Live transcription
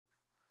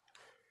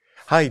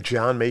Hi,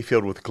 John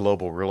Mayfield with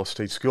Global Real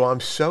Estate School. I'm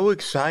so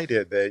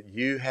excited that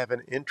you have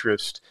an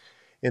interest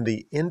in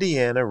the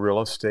Indiana Real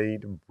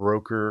Estate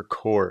Broker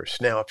course.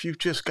 Now, if you've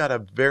just got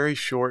a very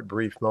short,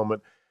 brief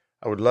moment,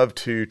 I would love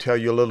to tell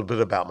you a little bit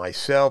about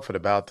myself and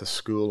about the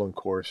school and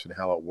course and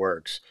how it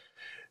works.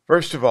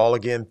 First of all,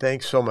 again,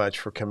 thanks so much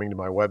for coming to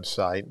my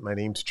website. My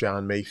name's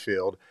John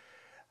Mayfield.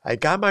 I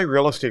got my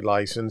real estate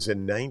license in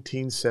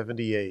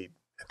 1978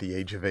 at the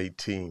age of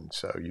 18.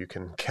 So you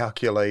can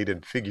calculate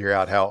and figure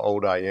out how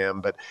old I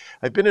am. But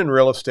I've been in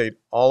real estate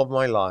all of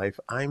my life.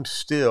 I'm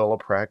still a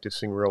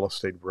practicing real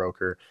estate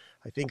broker.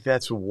 I think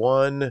that's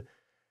one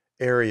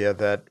area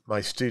that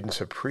my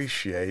students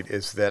appreciate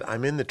is that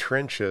I'm in the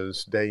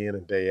trenches day in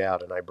and day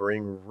out, and I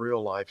bring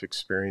real life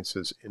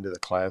experiences into the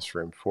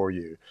classroom for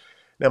you.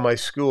 Now, my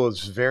school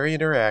is very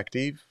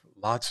interactive,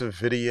 lots of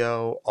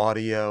video,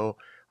 audio.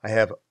 I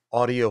have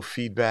audio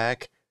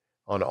feedback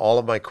on all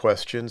of my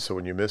questions. So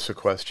when you miss a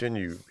question,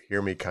 you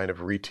hear me kind of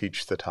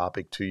reteach the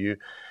topic to you.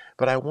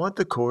 But I want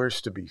the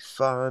course to be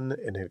fun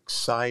and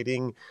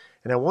exciting.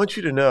 And I want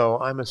you to know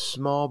I'm a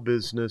small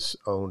business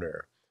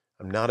owner.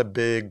 I'm not a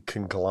big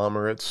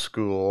conglomerate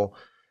school,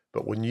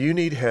 but when you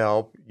need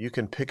help, you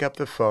can pick up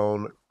the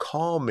phone,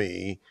 call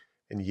me,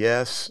 and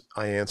yes,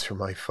 I answer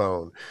my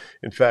phone.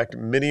 In fact,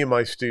 many of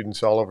my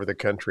students all over the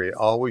country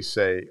always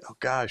say, "Oh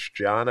gosh,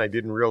 John, I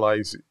didn't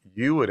realize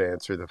you would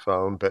answer the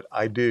phone," but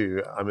I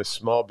do. I'm a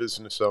small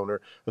business owner,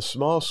 a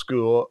small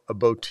school, a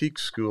boutique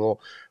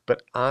school,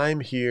 but I'm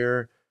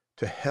here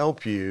to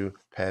help you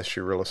pass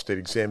your real estate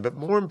exam. But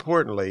more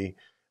importantly,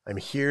 I'm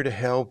here to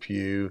help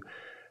you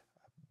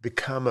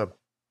become a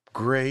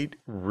great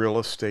real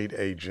estate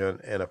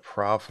agent and a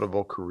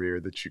profitable career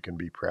that you can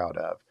be proud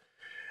of.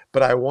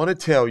 But I want to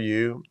tell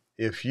you,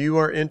 if you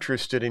are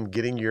interested in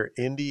getting your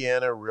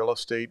Indiana real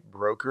estate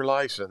broker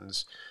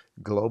license,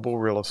 Global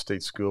Real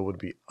Estate School would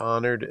be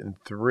honored and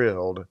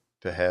thrilled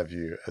to have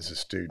you as a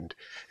student.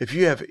 If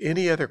you have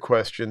any other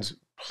questions,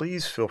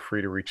 please feel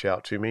free to reach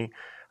out to me.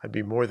 I'd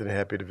be more than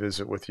happy to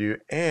visit with you.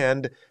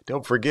 And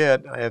don't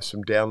forget, I have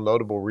some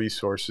downloadable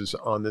resources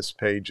on this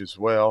page as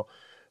well.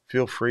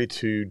 Feel free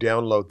to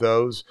download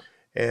those.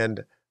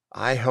 And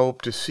I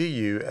hope to see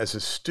you as a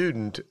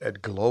student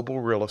at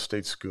Global Real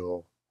Estate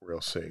School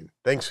real soon.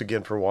 Thanks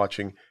again for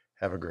watching.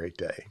 Have a great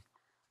day.